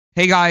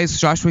Hey guys,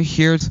 Joshua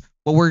here.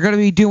 What we're going to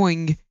be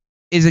doing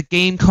is a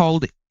game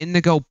called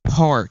Indigo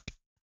Park.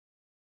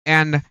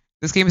 And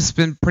this game has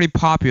been pretty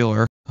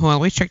popular. Hold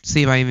on, let me check to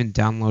see if I even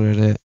downloaded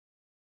it.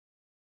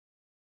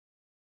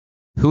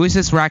 Who is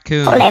this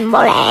raccoon?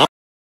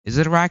 Is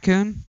it a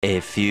raccoon?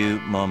 A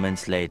few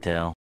moments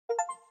later.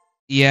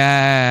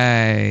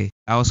 Yay.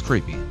 That was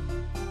creepy.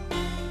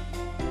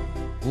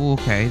 Ooh,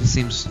 okay, this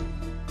seems...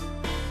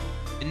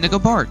 Indigo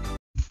Park.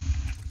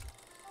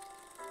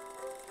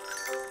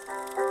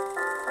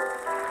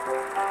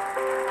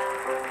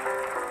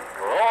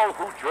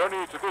 Who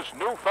journey to this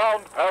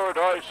newfound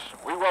paradise,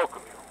 we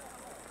welcome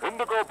you.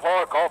 Indigo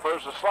Park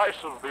offers a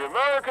slice of the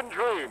American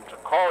dream to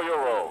call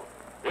your own.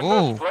 In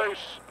this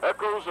place,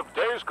 echoes of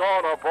days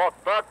gone are brought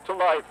back to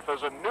life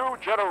as a new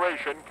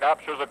generation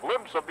captures a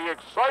glimpse of the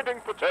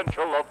exciting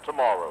potential of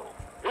tomorrow.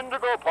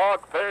 Indigo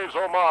Park pays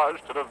homage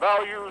to the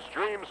values,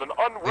 dreams, and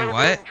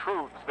unwavering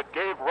truths that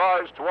gave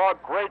rise to our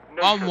great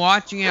nation. I'm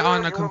watching it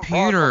on a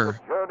computer.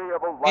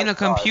 In a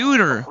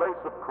computer. A place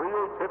of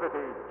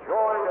creativity,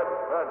 joy, and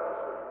fantasy.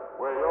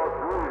 Where your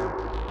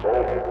dreams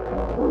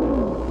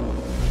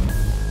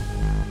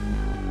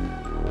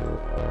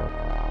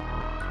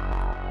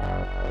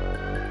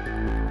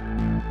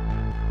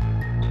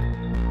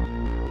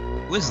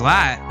Who is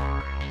that?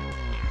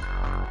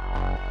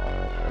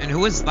 And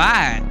who is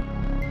that?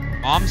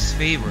 Mom's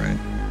favorite.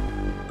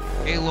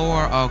 Hey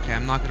Laura. Okay,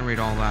 I'm not gonna read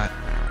all that.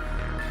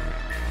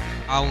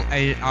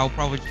 I'll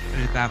probably just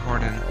edit that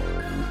part in.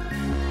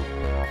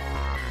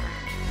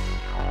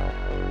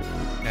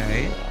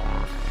 Okay.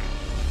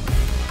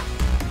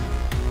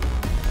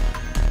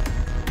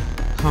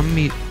 Come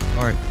meet.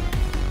 Alright.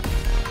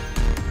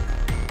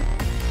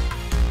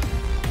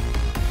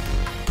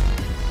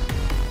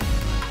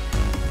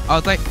 I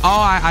was like,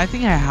 oh, I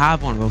think I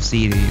have one of those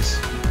CDs.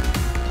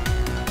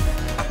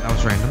 That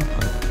was random.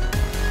 But...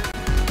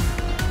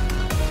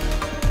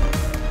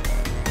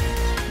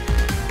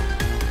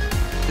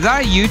 Is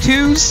that a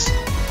U2's?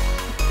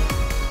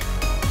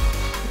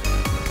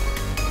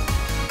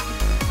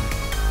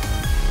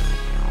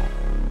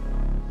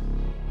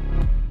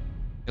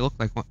 It looked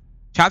like one.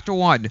 Chapter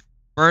 1.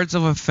 Birds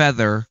of a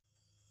Feather.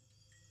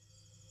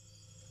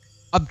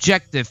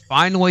 Objective.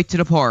 Find a way to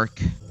the park.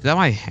 Is that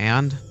my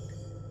hand?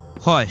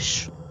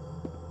 Push.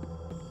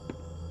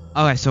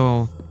 Okay,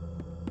 so...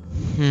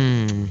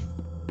 Wait,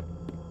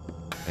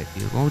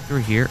 you go through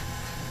here?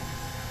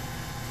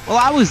 Well,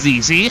 that was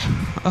easy.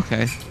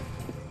 Okay.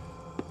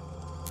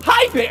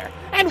 Hi there,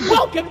 and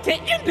welcome to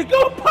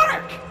Indigo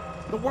Park!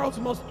 The world's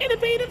most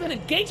innovative and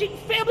engaging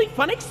family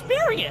fun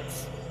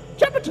experience!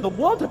 Jump into the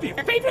world of your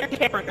favorite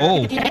character.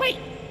 Oh. Wait,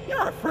 you're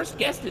our first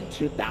guest in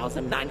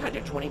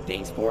 2,920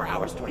 days, 4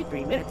 hours,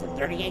 23 minutes, and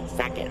 38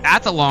 seconds.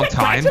 That's a long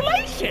time.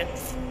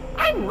 Congratulations!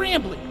 I'm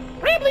Rambly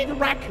the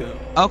raccoon.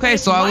 Okay,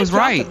 so I was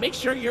right. To make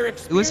sure your It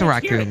was a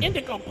experience here raccoon. at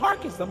Indigo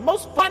Park is the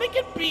most fun it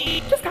can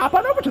be. Just hop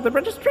on over to the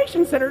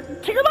registration center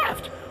to your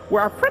left,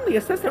 where our friendly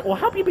assistant will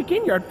help you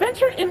begin your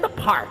adventure in the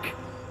park.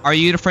 Are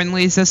you the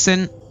friendly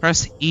assistant?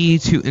 Press E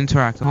to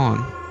interact. Hold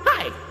on.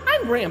 Hi,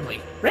 I'm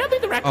Rambly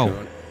the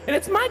raccoon, and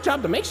it's my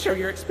job to make sure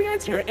your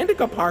experience here at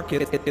Indigo Park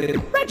is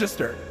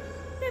registered.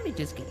 Let me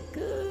just get a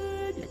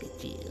good look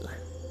at you.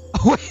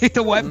 Oh, wait,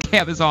 the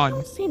webcam is I on.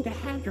 don't seem to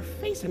have your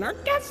face in our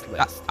guest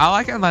list. I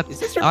like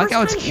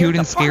how it's cute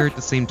and scary at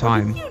the same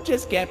time. You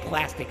just get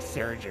plastic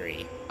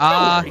surgery.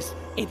 No worries.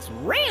 It's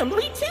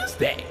Rambly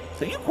Tuesday,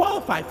 so you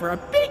qualify for a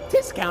big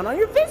discount on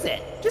your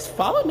visit. Just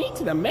follow me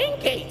to the main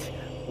gate.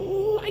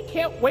 Ooh, I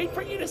can't wait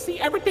for you to see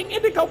everything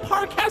Indigo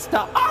Park has to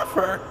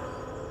offer.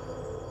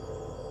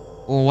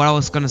 Well, what I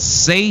was gonna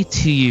say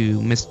to you,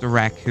 Mr.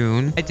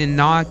 Raccoon, I did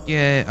not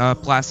get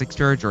plastic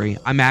surgery.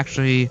 I'm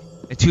actually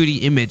a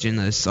 2D image in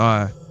this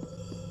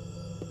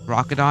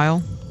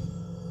crocodile.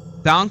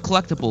 Found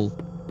collectible.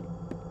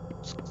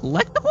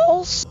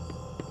 Collectibles?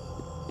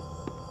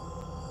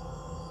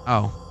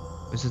 Oh,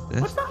 is it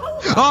this? What's the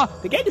hold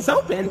up? The gate is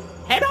open.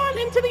 Head on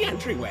into the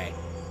entryway.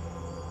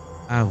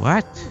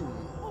 What?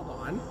 Hold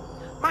on.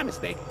 My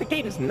mistake. The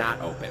gate is not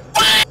open.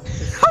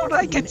 How did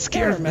I get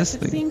scared of this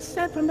thing? Being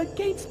sent from the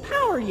gate's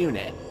power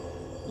unit.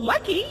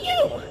 Lucky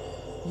you!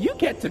 You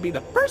get to be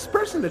the first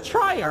person to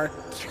try our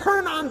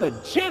turn on the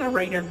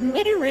generator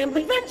mini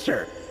Rambly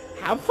venture.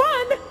 Have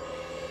fun!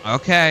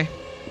 Okay.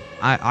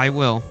 I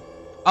will.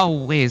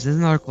 Oh, wait, is this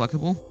another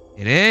collectible?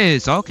 It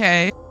is,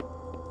 okay.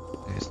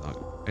 It's not,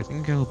 I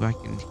think I'll go back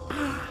in.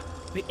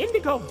 The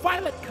Indigo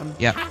Violet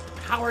Compact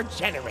Power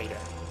Generator.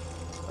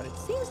 But it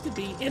seems to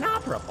be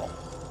inoperable.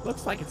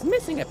 Looks like it's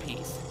missing a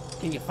piece.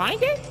 Can you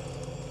find it?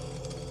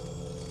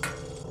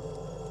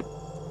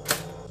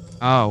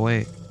 Oh,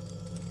 wait.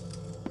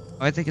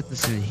 Oh, I have to get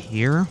this in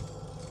here?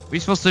 What are you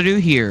supposed to do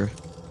here?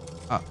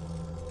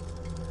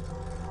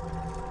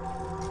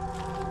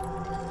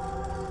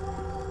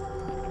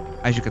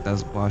 I should get that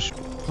as a blush.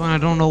 I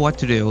don't know what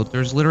to do.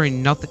 There's literally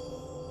nothing.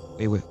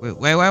 Wait,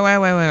 hold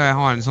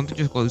on. Something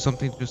just glowed.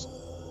 Something just...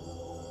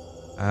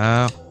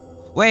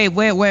 Wait,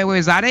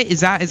 is that it? Is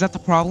that the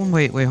problem?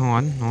 Wait, hold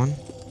on.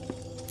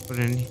 Put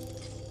it in.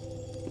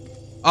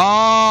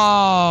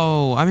 Oh,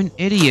 I'm an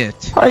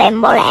idiot. I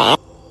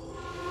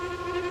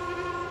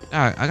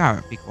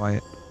gotta be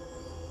quiet.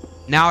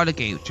 Now the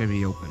gate should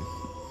be open.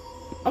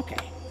 Okay,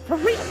 for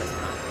real this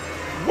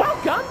time.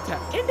 Welcome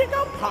to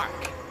Indigo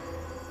Park.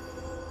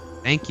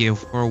 Thank you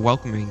for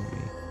welcoming me.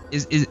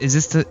 Is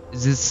this the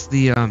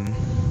Silly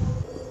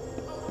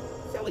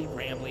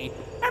Rambly,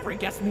 every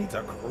guest needs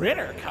a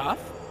critter cuff.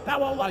 That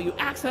will allow you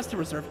access to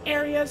reserved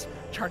areas,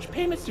 charge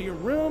payments to your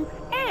room,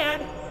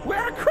 and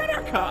wear a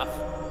critter cuff.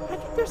 I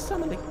think there's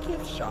some in the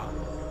gift shop.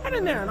 Head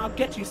in there and I'll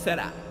get you set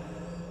up.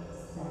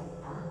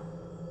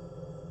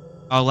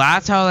 Oh,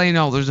 that's how they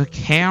know there's a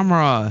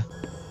camera.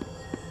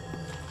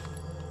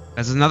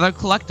 That's another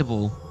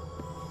collectible.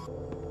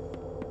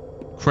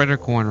 Critter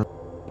corner.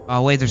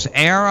 Oh wait, there's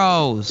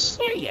arrows.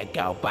 Here you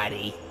go,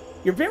 buddy.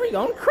 Your very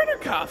own critter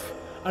cuff.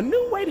 A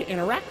new way to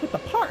interact with the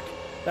park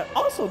that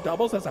also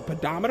doubles as a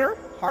pedometer,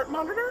 heart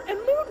monitor, and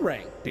mood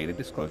ring. Data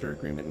disclosure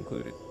agreement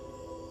included.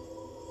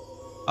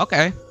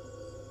 Okay.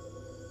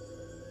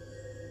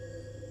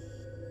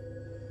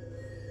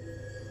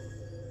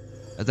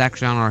 It's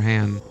actually on our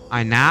hand.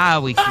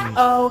 Now we can.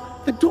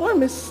 Uh-oh, the door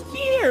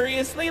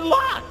mysteriously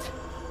locked.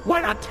 Why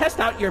not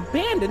test out your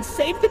band and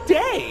save the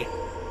day?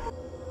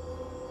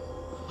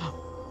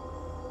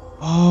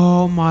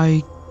 Oh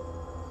my.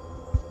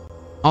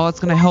 Oh,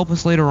 it's gonna help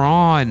us later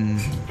on.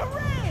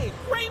 Hooray!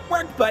 Great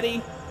work,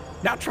 buddy.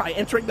 Now try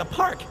entering the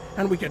park,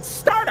 and we can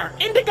start our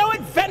Indigo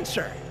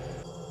adventure.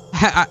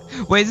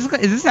 Wait, is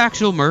this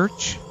actual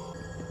merch?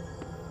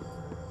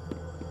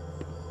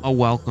 Oh,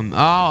 welcome.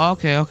 Oh,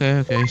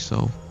 okay.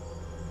 So,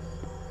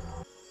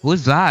 who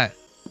is that?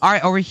 All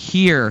right, over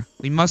here.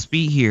 We must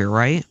be here,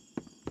 right?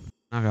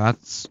 Okay,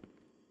 that's.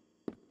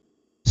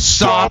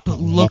 Stop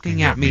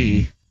looking at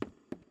me.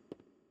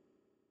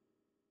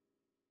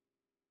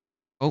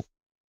 Oh,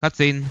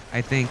 cutscene.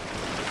 I think.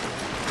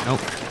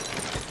 Nope.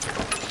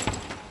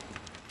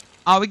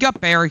 Oh, we got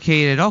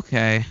barricaded.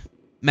 Okay.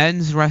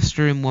 Men's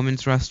restroom,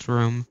 women's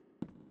restroom.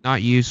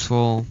 Not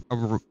useful.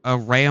 A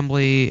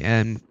rambly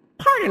and.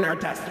 Pardon our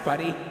dust,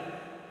 buddy.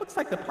 Looks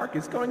like the park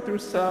is going through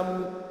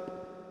some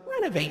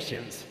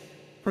renovations.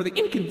 For the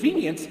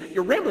inconvenience,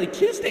 your Rambly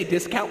Tuesday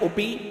discount will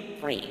be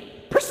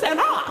 3%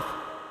 off.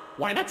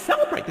 Why not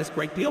celebrate this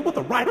great deal with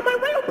a ride on my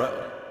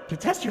railroad? To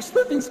test your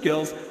sleuthing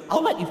skills,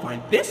 I'll let you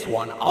find this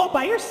one all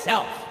by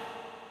yourself.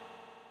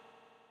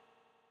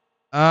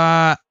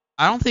 I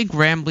don't think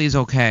Rambly's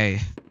okay.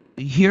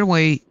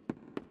 Did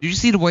you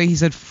see the way he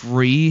said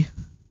free?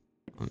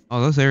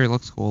 Oh, this area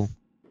looks cool.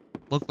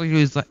 Looked like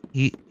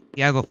he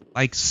had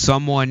like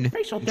someone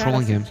Facial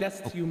controlling data him.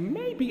 suggests you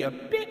may be a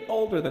bit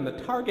older than the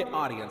target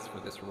audience for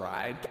this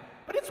ride,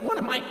 but it's one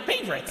of my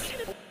favorites.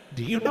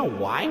 Do you know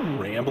why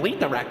Rambly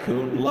the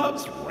raccoon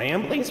loves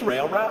Rambly's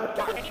Railroad?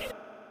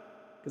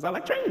 Because I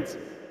like trains.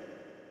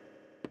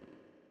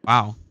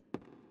 Wow.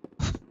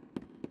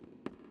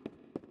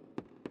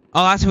 Oh,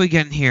 that's how we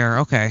get in here.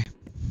 Okay.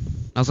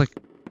 I was like,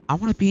 I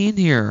want to be in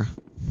here.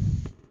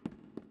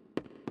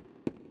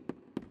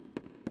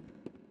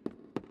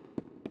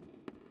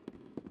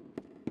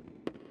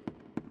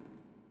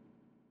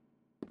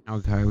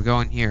 Okay, we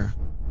go in here.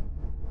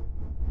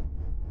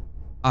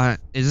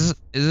 Is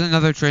this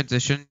another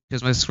transition?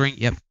 Because my screen,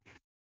 yep.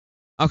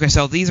 Okay,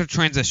 so these are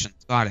transitions.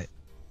 Got it.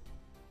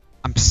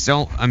 I'm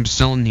still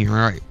in here. All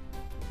right.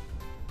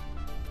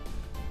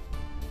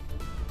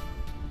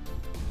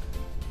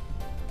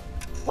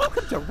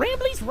 Welcome to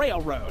Rambly's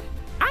Railroad.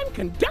 I'm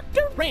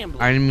Conductor Rambly.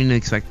 I didn't mean to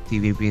expect the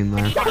TV being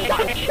there.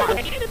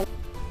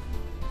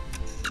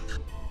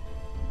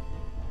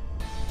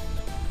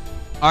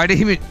 I didn't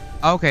even.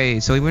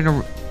 Okay, so he went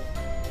to.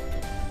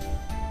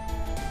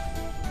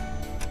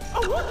 Oh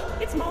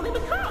look, it's Molly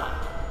McCaw.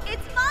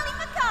 It's Molly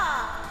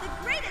McCaw, the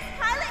greatest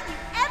pilot you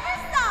ever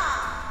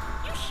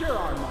saw! You sure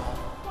are, Molly.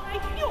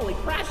 Why, you only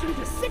crashed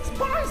into 6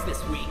 bars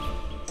this week.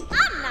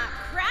 I'm not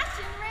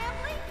crashing,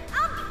 Rambly.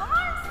 I'm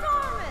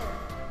barnstorming.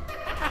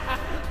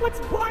 What's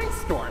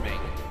barnstorming?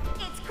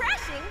 It's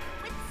crashing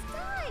with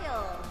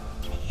style.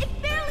 It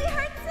barely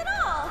hurts at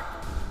all.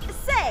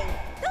 Say,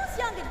 those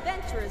young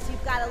adventurers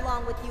you've got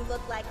along with you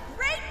look like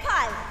great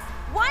pilots.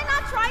 Why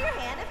not try your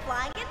hand at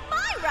flying in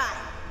my ride?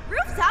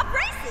 Rooftop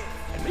races.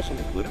 Admission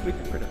included with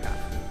your critter cuff.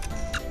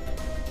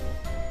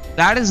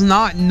 That is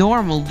not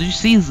normal. Did you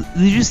see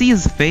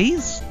his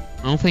face?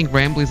 I don't think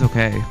Rambly's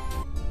okay.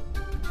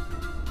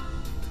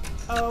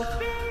 Oh,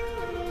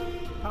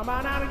 baby, come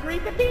on out and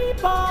greet the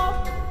people.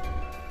 Hi,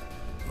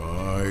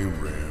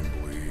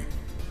 Rambly.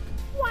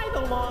 Why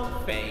the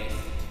long face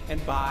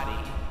and body?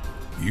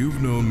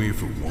 You've known me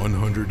for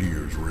 100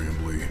 years,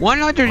 Rambly.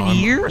 100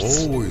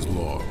 years? I'm always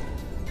long,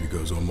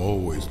 because I'm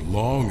always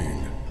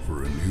longing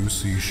for a new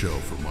seashell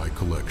for my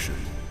collection.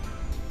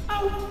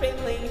 Oh,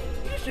 Finley,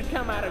 you should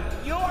come out of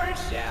your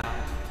shell.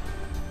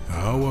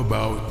 How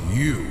about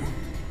you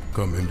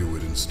come into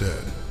it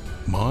instead?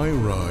 My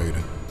ride,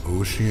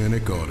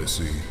 Oceanic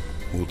Odyssey,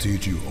 will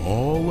teach you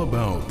all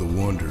about the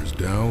wonders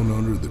down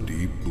under the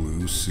deep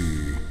blue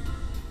sea.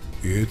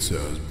 It's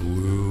as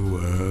blue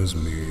as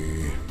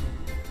me.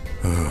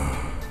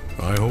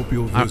 I hope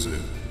you'll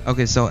visit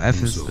Okay, so F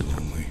I'm is so the...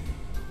 lonely.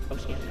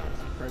 Oceanic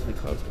Odyssey currently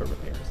closed for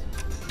repairs.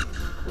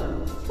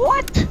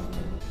 What?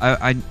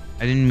 I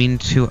didn't mean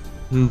to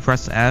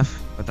press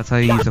F, but that's how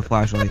you use a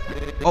flashlight.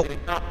 Oh.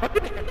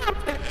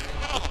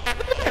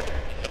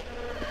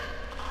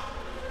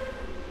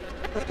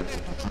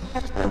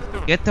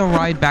 Get the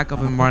ride back up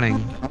and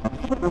running.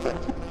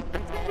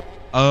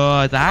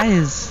 That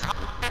is...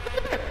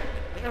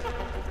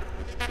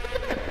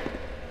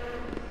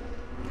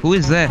 Who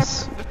is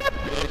this?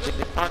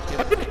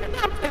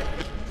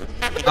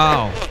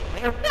 Oh.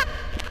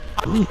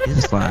 Who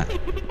is that?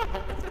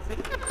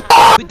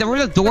 Wait, there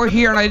was a door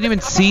here and I didn't even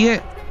see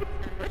it?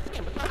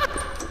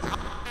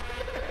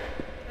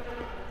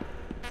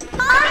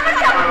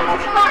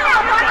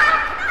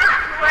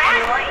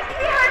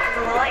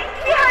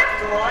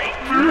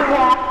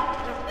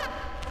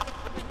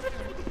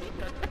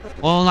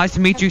 Well, nice to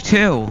meet you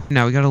too.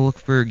 Now we gotta look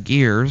for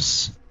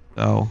gears.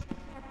 So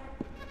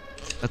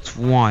that's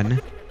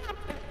one.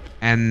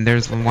 And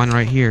there's one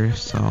right here,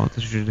 so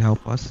this should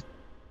help us.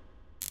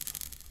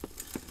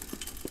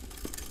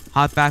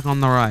 Hop back on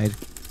the ride.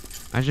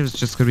 Imagine it's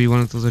just gonna be one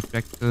of those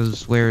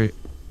objectives where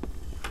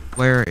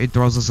it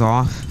throws us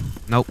off.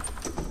 Nope.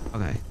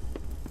 Okay.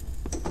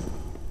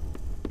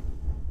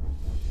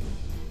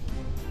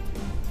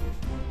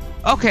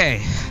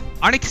 Okay.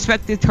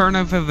 Unexpected turn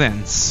of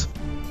events.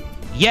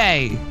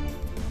 Yay!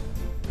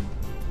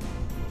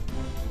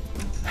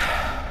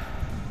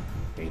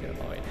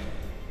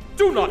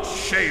 Do not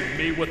shame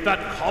me with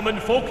that common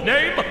folk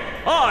name.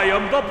 I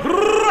am the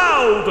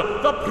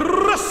proud, the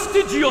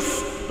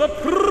prestigious, the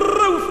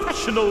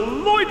professional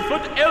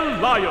Lloydford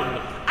L.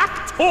 Lion,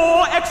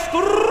 actor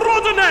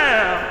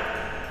extraordinaire.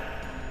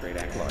 Great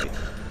act, Lloyd.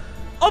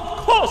 Of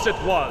course it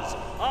was.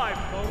 I'm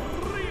the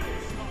real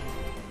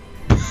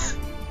star.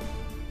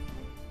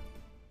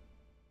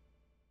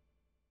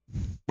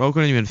 Bro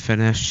couldn't even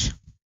finish.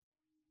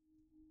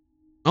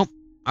 Oh,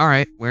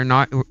 alright. We're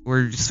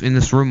just in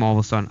this room all of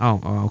a sudden.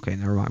 Oh, okay,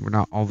 never mind. We're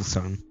not all of a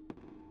sudden.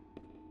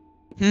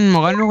 I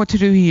wonder what to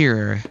do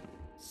here.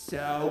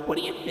 So, what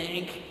do you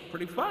think?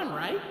 Pretty fun,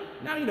 right?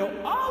 Now you know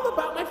all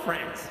about my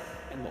friends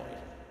and Lloyd.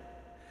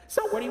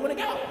 So, where do you want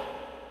to go?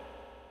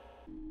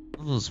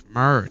 All this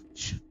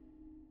merch.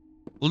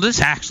 Will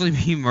this actually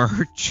be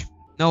merch?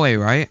 No way,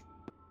 right?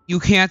 You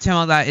can't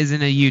tell that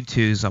isn't a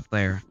U2's up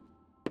there.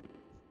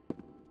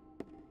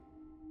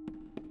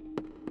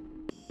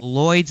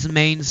 Lloyd's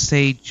main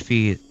stage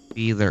feed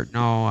either.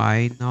 No,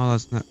 I know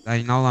that's not.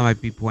 I know that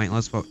might be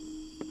pointless, but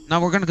no,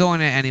 we're gonna go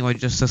in it anyway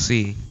just to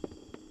see.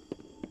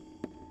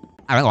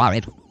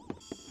 Alright.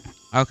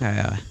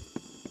 Okay.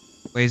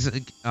 Wait. Is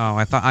it,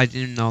 oh, I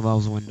didn't know that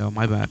was a window.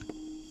 My bad.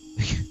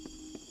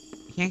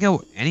 You can't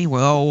go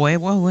anywhere. Oh wait.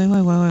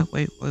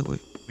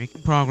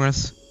 Making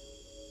progress.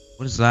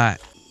 What is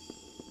that?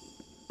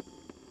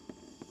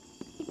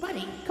 Hey,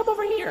 buddy, come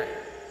over here.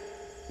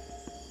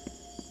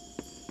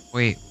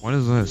 Wait, what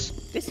is this?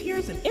 This here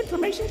is an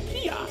information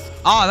kiosk.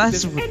 Oh,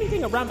 that's... If there's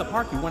anything around the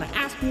park you want to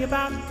ask me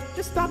about,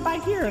 just stop by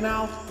here and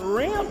I'll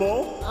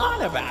ramble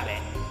on about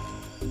it.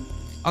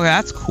 Okay,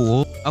 that's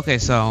cool. Okay,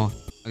 so...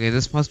 Okay,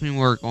 this must mean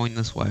we're going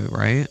this way,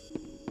 right?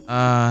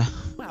 Well,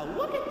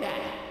 look at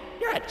that.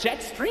 You're at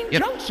Jetstream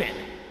Junction.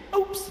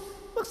 Oops.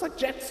 Looks like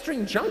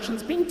Jetstream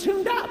Junction's being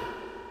tuned up.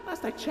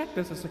 Last I checked,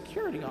 there's a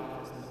security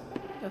office in the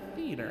back of the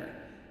theater.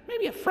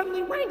 Maybe a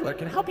friendly wrangler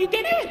can help you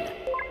get in.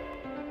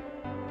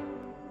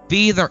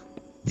 Theater.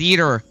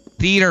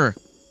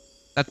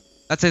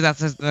 That's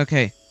it.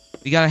 Okay.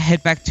 We gotta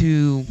head back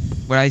to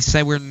what I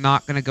said we're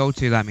not gonna go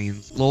to. That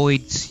means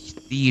Lloyd's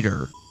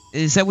Theater.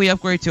 It said we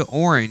upgrade to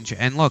orange,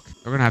 and look,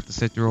 we're gonna have to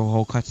sit through a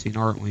whole cutscene,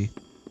 aren't we?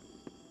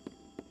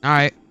 All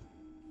right.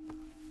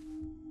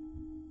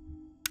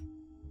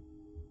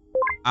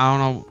 I don't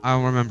know. I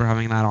don't remember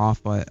having that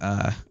off, but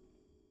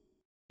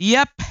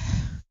yep.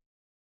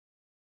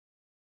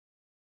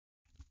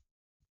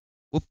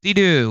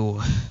 Whoop-de-doo.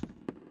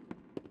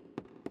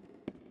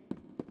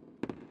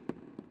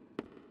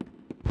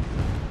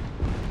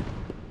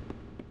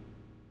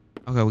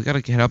 Okay, we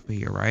gotta get up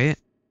here, right?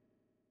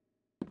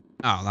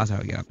 Oh, that's how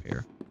we get up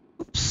here.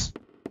 Oops.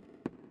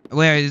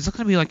 Wait, is it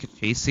gonna be like a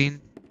chase scene?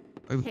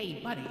 Hey,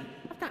 buddy.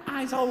 I've got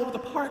eyes all over the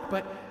park,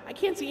 but I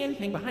can't see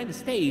anything behind the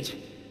stage.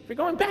 If you're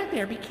going back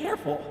there, be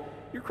careful.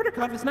 Your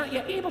Kritikov is not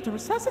yet able to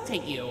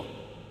resuscitate you.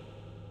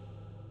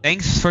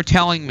 Thanks for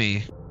telling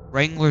me.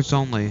 Wranglers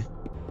only.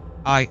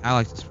 I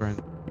like this friend.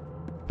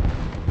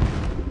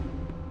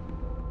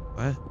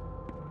 What?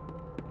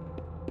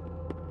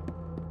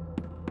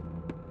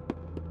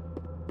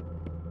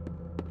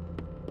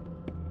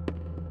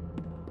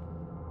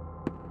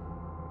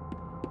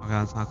 Okay,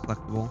 that's not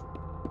collectible.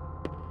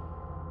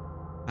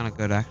 Kinda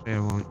good, actually. I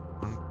won't.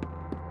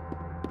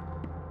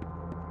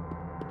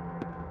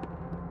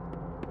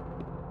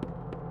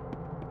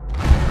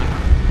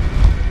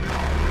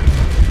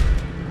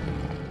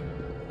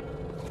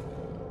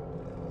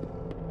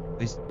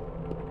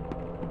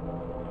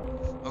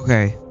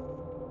 Okay.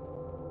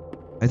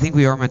 I think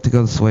we are meant to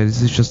go this way.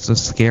 This is just to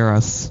scare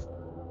us.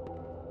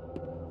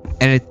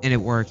 And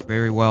it worked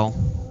very well.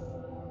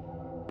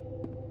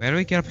 Where do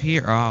we get up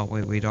here? Oh,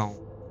 wait, we don't.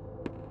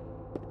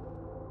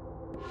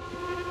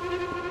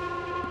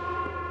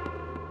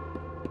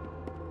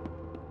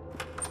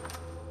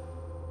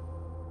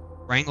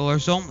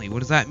 Wranglers only. What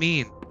does that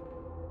mean?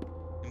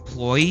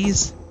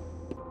 Employees?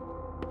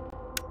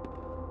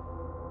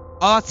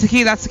 Oh, that's the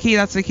key, that's the key,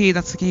 that's the key,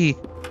 that's the key.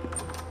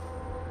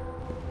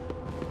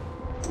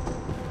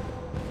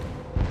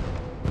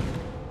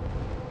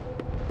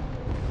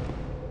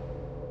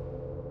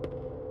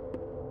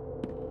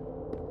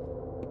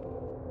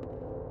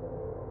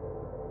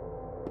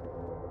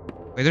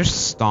 Wait, there's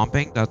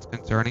stomping? That's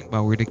concerning,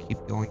 but we're gonna keep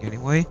going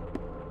anyway.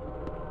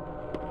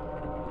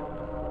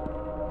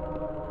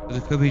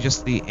 It could be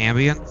just the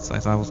ambience. I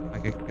thought I was gonna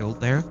get killed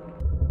there.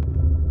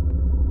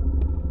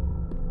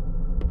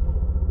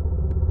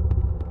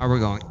 How are we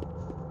going?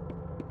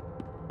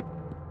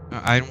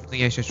 I don't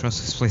think I should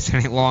trust this place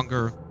any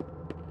longer.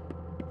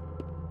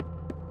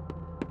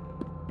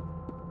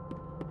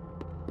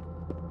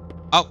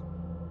 Oh!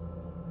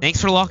 Thanks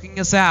for locking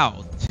us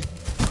out.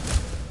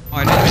 Oh,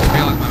 I didn't even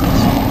realize my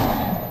mistake.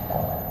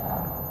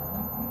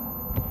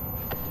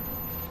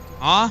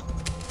 Huh?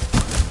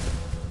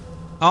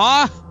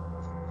 Huh?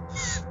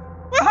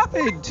 What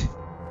happened?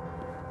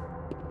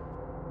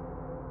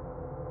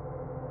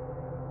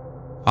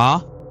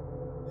 Huh?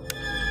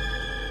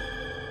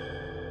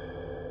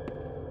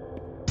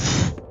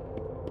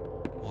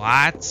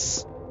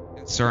 That's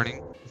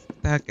concerning.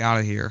 Get the heck out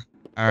of here.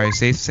 Alright,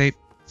 save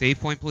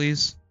point,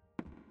 please.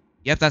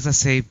 Yep, that's a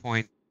save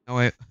point. Oh,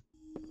 wait.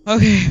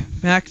 Okay,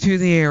 back to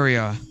the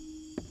area.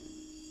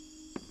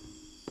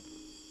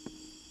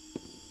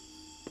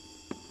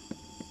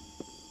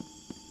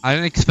 I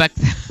didn't expect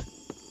that.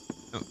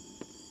 No.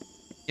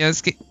 Yeah,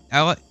 this game,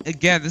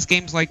 again, this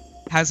game's like,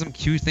 has some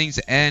cute things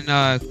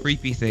and,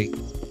 creepy things.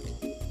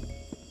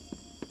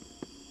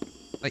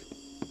 Like,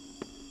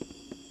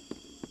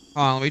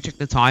 hold on, let me check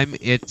the time.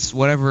 It's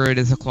whatever it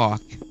is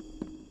o'clock.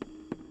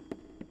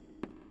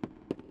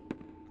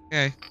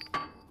 Okay.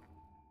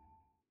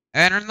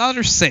 And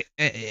another save.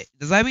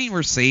 Does that mean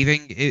we're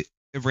saving it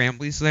if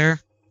Rambley's there?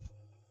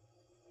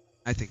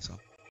 I think so.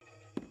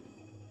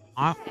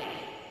 Why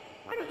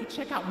don't you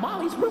check out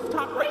Molly's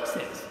rooftop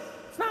races?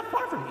 It's not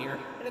far from here,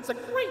 and it's a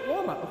great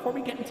warm-up before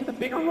we get into the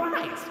bigger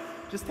rides.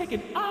 Just take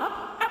it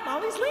up at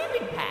Molly's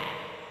landing pad.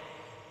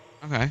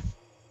 Okay.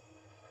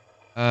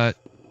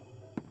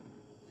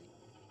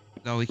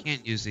 No, we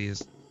can't use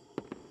these.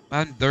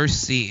 I'm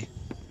thirsty.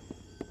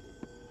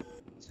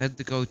 Said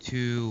to go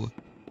to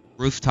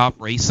rooftop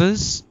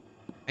races,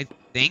 I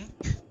think.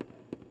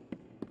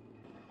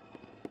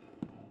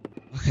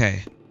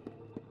 Okay.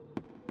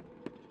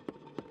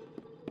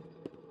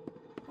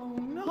 Oh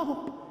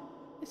no,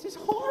 this is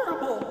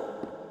horrible.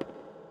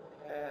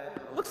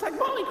 Looks like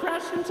Molly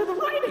crashed into the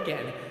ride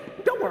again.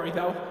 Don't worry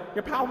though,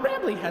 your pal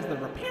Rambley has the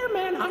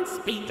repairman on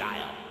speed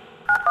dial.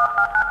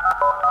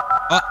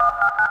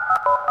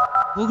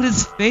 Look at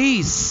his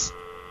face.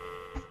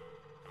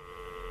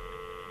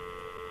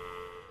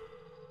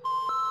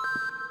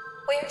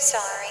 We're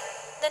sorry.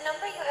 The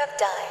number you have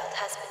dialed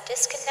has been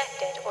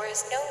disconnected or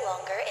is no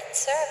longer in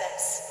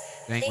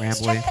service. Thank Please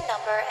Rambley. check the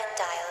number and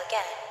dial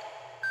again.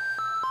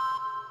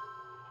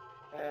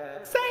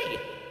 Say,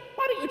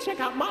 why don't you check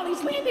out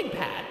Molly's landing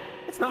pad?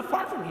 It's not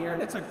far from here,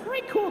 and it's a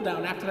great cool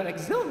down after that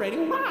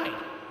exhilarating ride.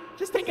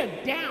 Just take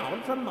a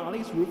down from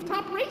Molly's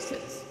rooftop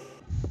races.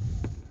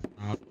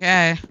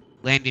 Okay.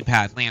 Landing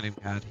pad, landing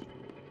pad.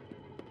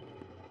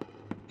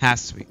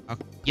 Has to be.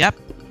 Okay. Yep.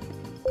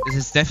 This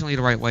is definitely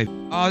the right way.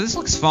 Oh, this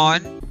looks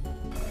fun.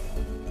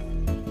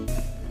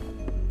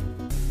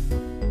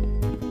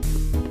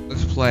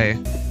 Let's play.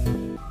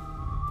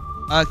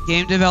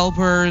 Game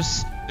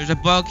developers. There's a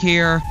bug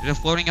here. There's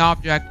a floating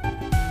object.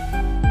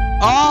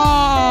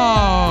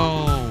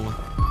 Oh!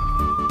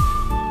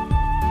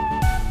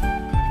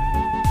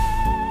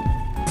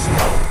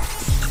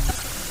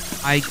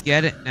 I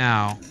get it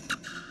now.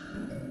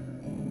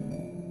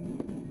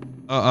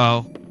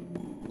 Uh-oh.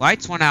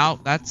 Lights went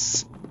out.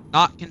 That's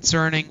not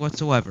concerning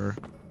whatsoever.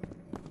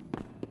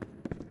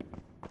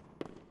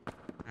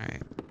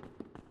 Alright.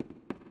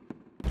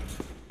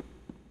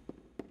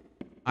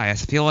 I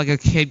feel like a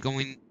kid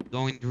going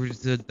through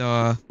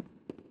the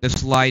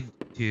slide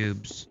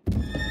tubes.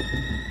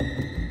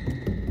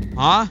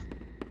 Huh?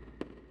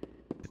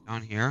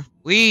 Down here.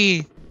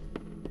 Wee!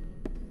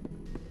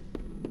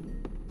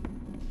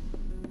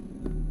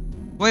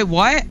 Wait,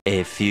 what?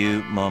 A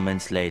few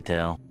moments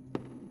later.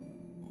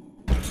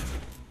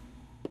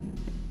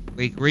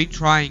 Wait, green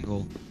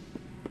triangle.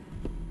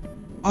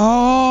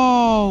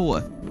 Oh!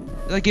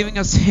 They're like giving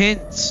us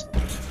hints.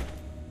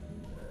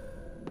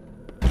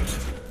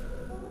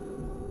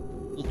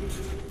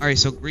 Alright,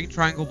 so green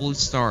triangle, blue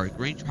star.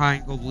 Green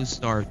triangle, blue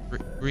star.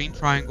 Green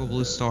triangle,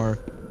 blue star.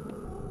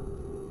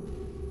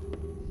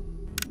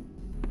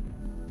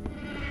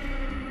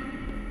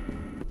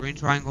 Green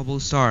triangle, blue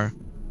star.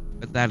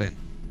 Put that in.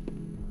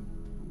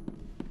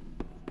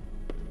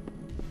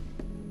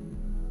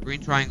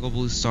 Green triangle,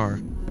 blue star.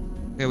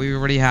 Okay, we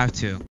already have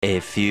two. A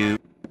few.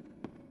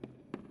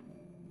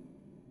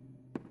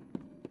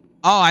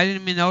 Oh, I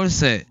didn't even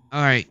notice it.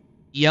 Alright.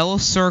 Yellow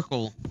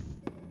circle.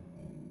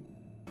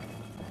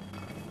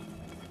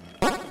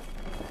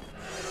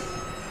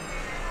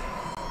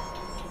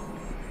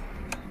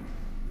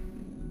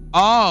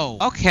 Oh,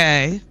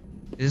 okay.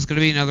 Is this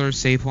gonna be another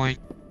save point?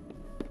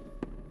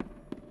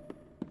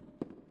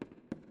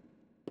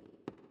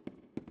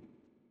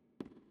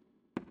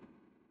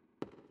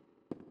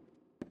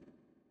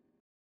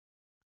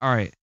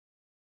 Alright.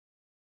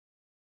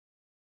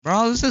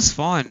 Bro, this is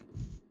fun.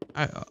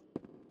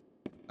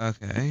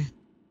 Okay.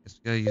 Guess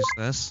we gotta use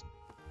this.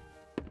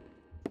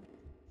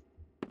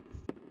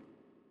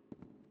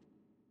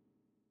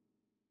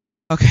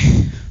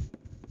 Okay.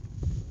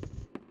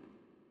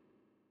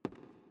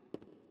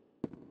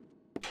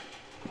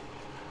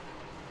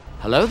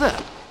 Hello there.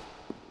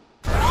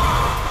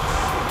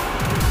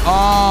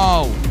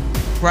 Oh,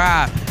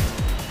 crap.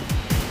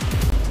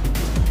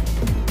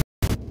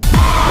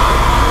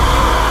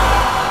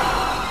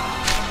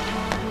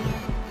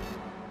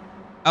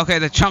 Okay,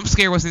 the jump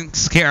scare wasn't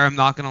scary, I'm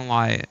not gonna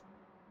lie.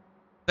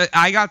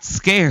 I got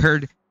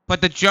scared, but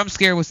the jump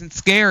scare wasn't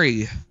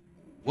scary.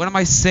 What am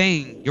I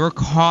saying? You were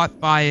caught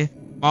by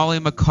Molly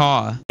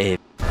McCaw.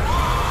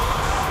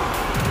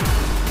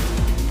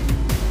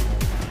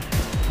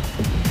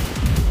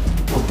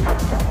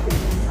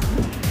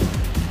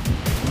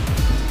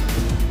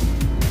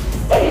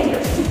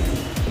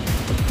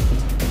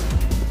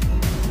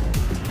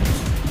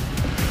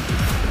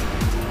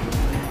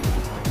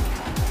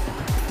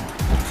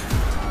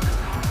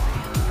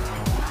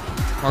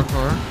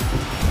 Parkour.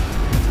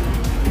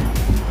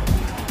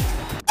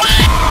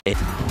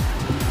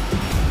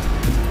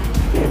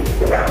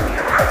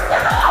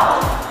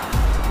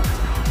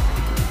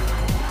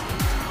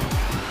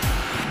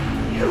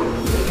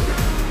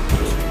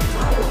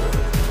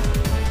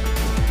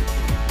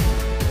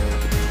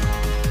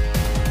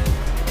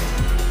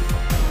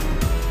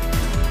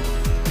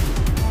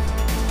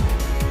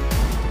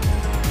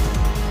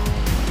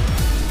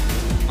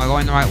 Am I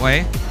going the right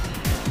way?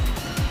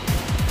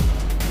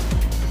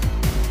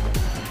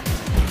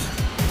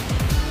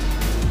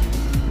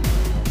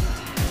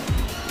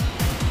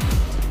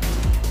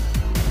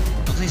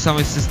 I think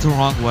somebody's just the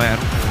wrong way, I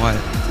don't know what.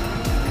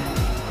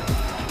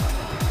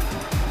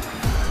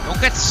 Don't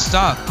get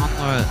stuck on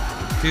the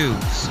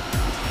tubes.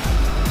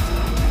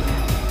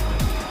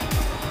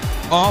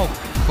 Oh,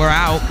 we're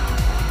out.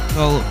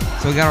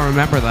 So we gotta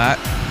remember that.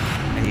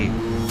 Hey.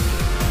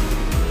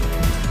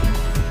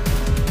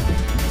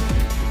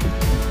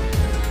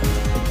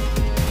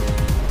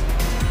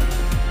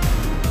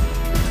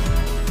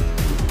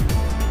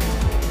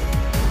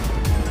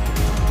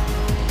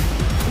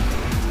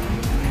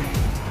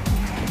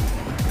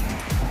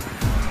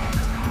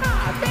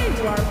 There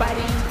you are,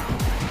 buddy.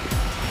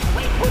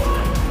 Wait, hold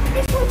on.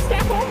 This room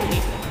staff only.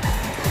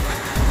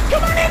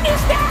 Come on in, new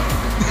staff.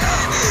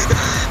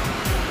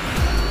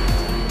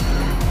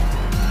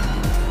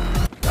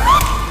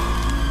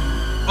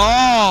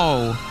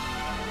 Oh!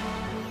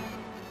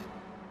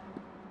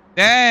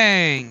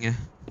 Dang!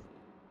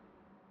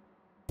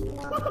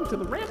 Welcome to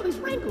the Ramblers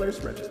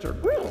Wranglers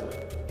registered room.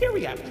 Here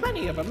we have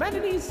plenty of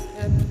amenities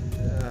and...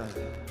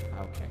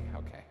 Okay.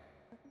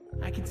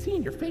 I can see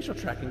in your facial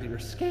tracking that you're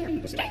scared,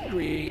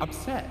 angry,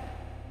 upset.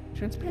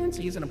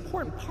 Transparency is an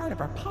important part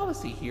of our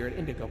policy here at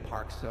Indigo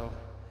Park, so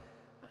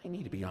I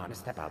need to be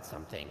honest about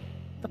something.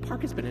 The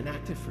park has been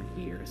inactive for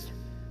years.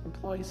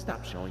 Employees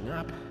stopped showing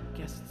up,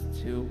 guests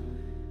too.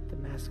 The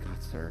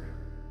mascots are...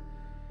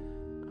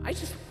 I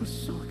just was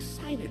so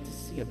excited to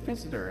see a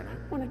visitor, and I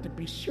wanted to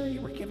be sure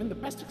you were given the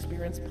best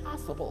experience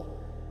possible.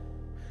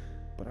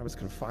 But I was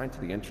confined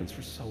to the entrance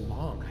for so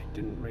long, I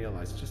didn't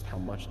realize just how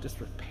much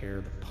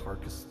disrepair the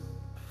park has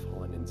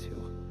fallen into.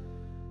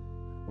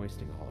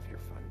 Wasting all of your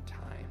fun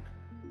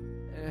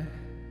time.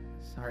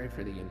 Sorry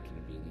for the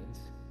inconvenience.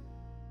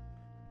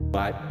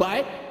 But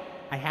I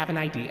have an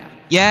idea.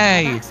 Yay!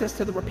 I have access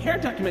to the repair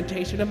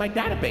documentation in my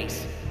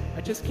database. I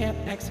just can't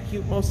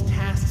execute most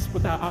tasks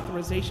without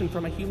authorization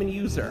from a human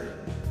user.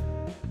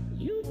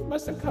 You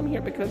mustn't come here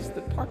because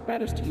the park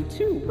matters to you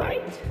too,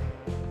 right?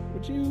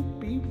 Would you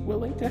be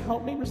willing to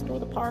help me restore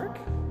the park?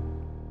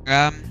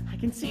 I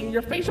can see in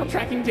your facial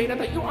tracking data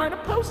that you aren't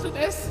opposed to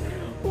this.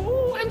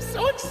 Ooh, I'm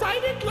so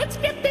excited. Let's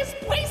get this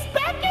place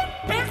back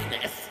in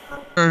business.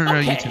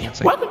 Okay,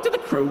 welcome to the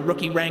crew,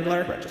 Rookie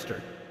Wrangler.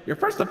 Registered. Your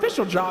first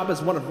official job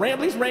as one of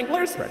Rambley's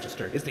Wranglers,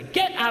 registered, is to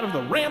get out of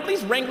the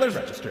Rambley's Wranglers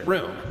registered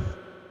room.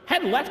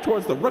 Head left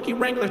towards the Rookie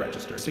Wrangler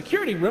registered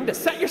security room to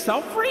set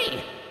yourself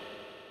free.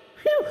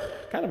 Phew,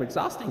 kind of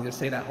exhausting to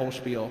say that whole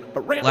spiel,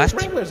 but Rambley's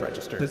Wranglers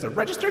registered is a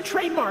registered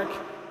trademark.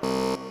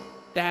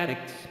 That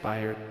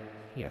expired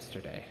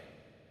yesterday.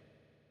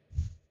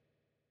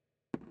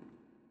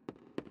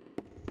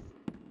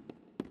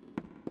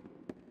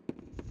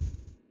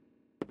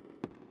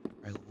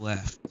 I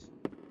left.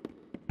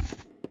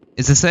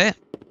 Is this it?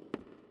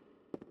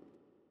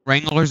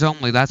 Wranglers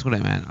only, that's what I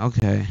meant.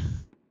 Okay.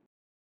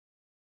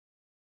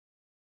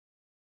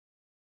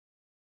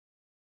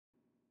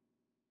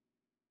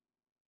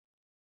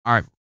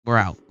 Alright, we're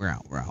out.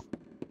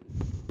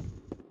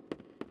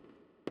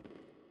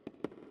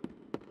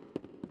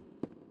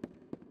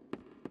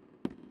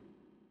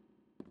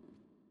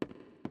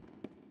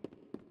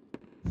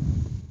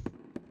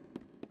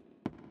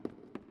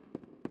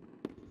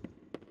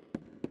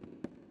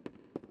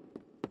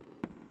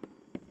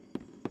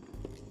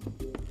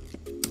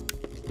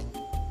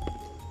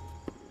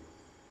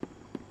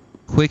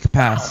 quick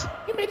pass. Wow,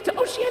 you made it to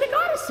Oceanic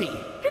Odyssey.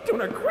 You're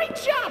doing a great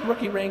job,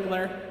 Rookie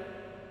Wrangler.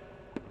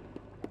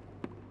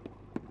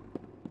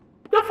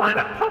 You'll find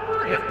a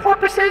potpourri of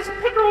porpoises,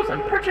 pickerels,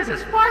 and perches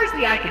as far as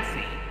the eye can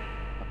see.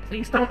 But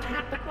please don't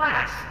tap the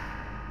glass.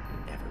 You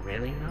never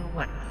really know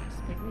what lies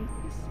beneath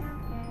the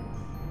surface.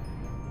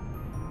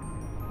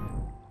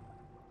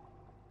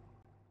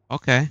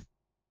 Okay.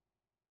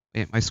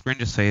 Wait, my screen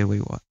just faded. Wait,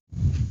 what?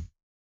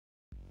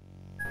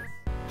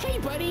 Hey,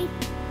 buddy.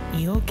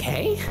 You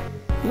okay?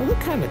 You look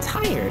kind of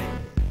tired.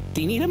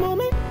 Do you need a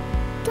moment?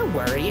 Don't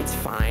worry, it's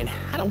fine.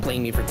 I don't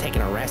blame you for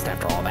taking a rest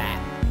after all that.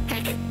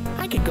 Heck,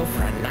 I could go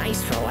for a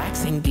nice,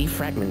 relaxing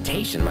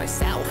defragmentation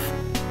myself.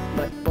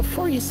 But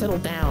before you settle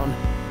down,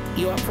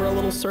 you up for a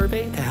little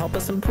survey to help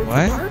us improve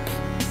the park?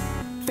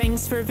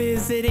 Thanks for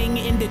visiting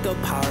Indigo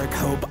Park.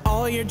 Hope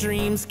all your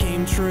dreams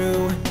came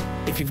true.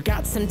 If you've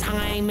got some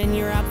time and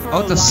you're up for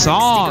a the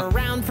song. stick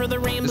around for the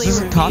Rambly This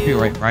isn't review.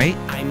 copyright, right?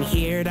 I'm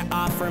here to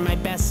offer my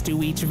best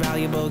to each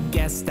valuable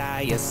guest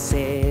I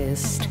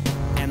assist.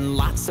 And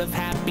lots of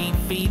happy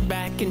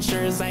feedback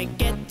ensures I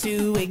get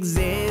to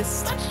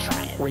exist. Let's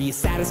try it. Were you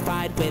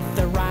satisfied with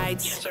the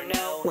rides? Yes or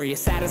no? Were you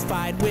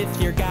satisfied with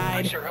your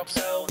guide? I sure hope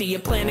so. Do you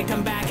plan to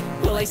come back?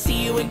 Will I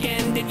see you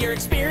again? Did your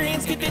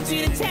experience convince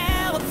you to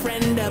tell a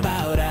friend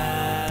about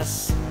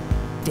us?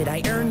 Did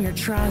I earn your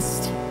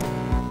trust?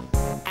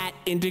 At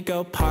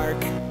Indigo Park,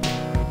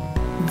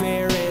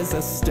 there is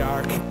a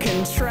stark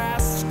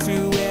contrast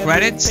to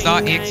Credits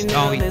not everything I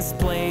know this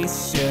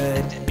place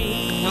should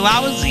be. Well,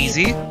 that was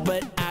easy.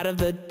 But out of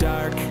the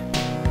dark,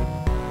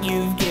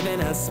 you've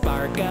given a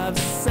spark of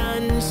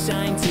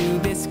sunshine to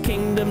this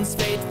kingdom's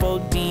faithful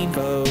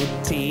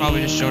devotee.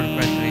 Probably just showed a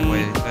credit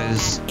anyway,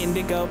 because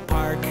Indigo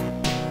Park,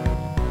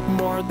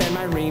 more than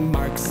my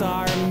remarks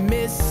are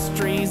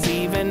mysteries.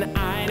 Even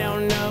I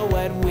don't know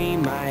what we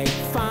might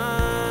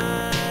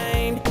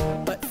find.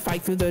 But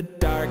fight through the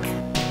dark,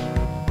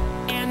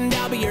 and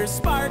I'll be your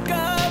spark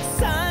of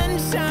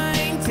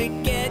sunshine to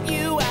get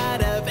you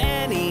out of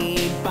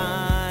any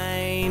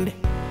bind.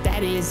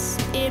 That is,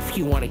 if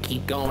you want to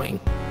keep going.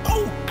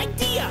 Oh,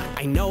 idea!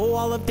 I know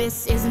all of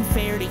this isn't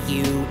fair to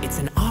you. It's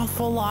an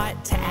awful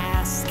lot to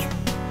ask.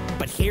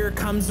 But here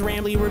comes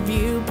Rambly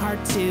Review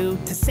Part 2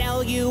 to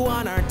sell you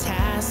on our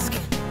task.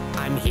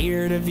 I'm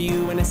here to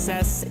view and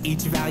assess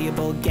each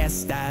valuable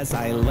guest as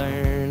I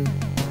learn.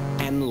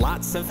 And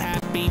lots of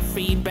happy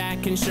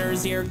feedback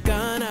ensures you're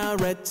gonna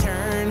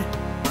return.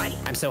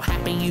 I'm so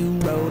happy you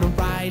rode a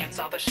ride. That's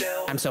all the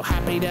show. I'm so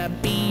happy to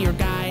be your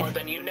guide. More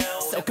than you know.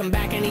 So come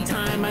back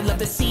anytime. I'd love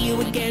to see you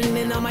again.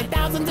 In all my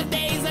thousands of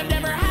days, I've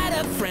never had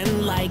a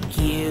friend like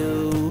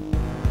you.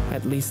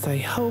 At least I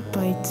hope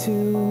I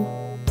do.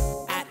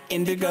 At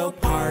Indigo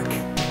Park,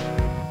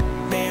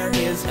 there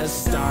is a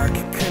stark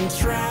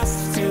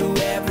contrast to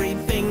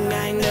everything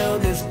I know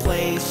this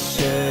place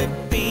should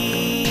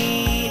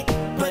be.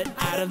 But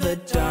out of the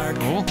dark,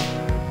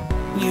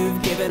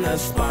 you've given a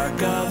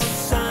spark of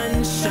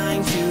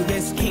sunshine to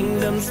this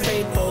kingdom's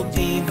faithful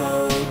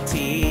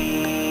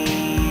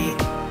devotee.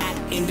 At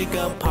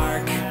Indigo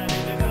Park,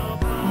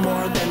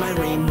 more than my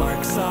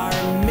remarks are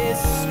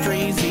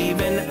mysteries.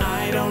 Even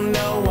I don't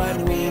know what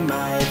we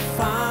might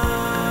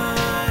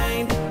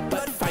find.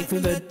 But fight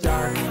through the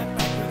dark,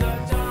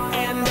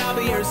 and I'll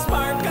be your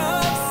spark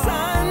of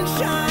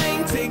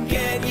sunshine to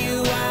get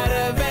you out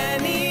of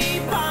any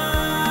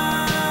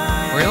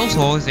bind. Were those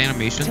all his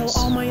animations? Till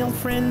all my old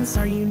friends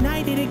are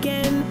united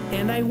again,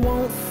 and I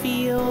won't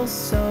feel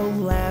so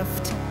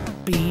left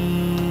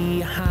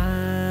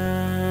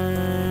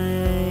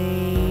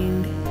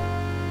behind.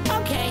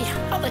 Okay,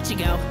 I'll let you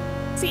go.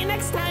 See you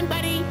next time,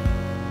 buddy.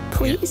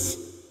 Please?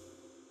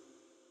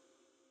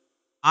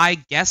 I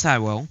guess I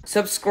will.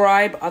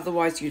 Subscribe,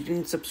 otherwise you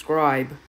didn't subscribe.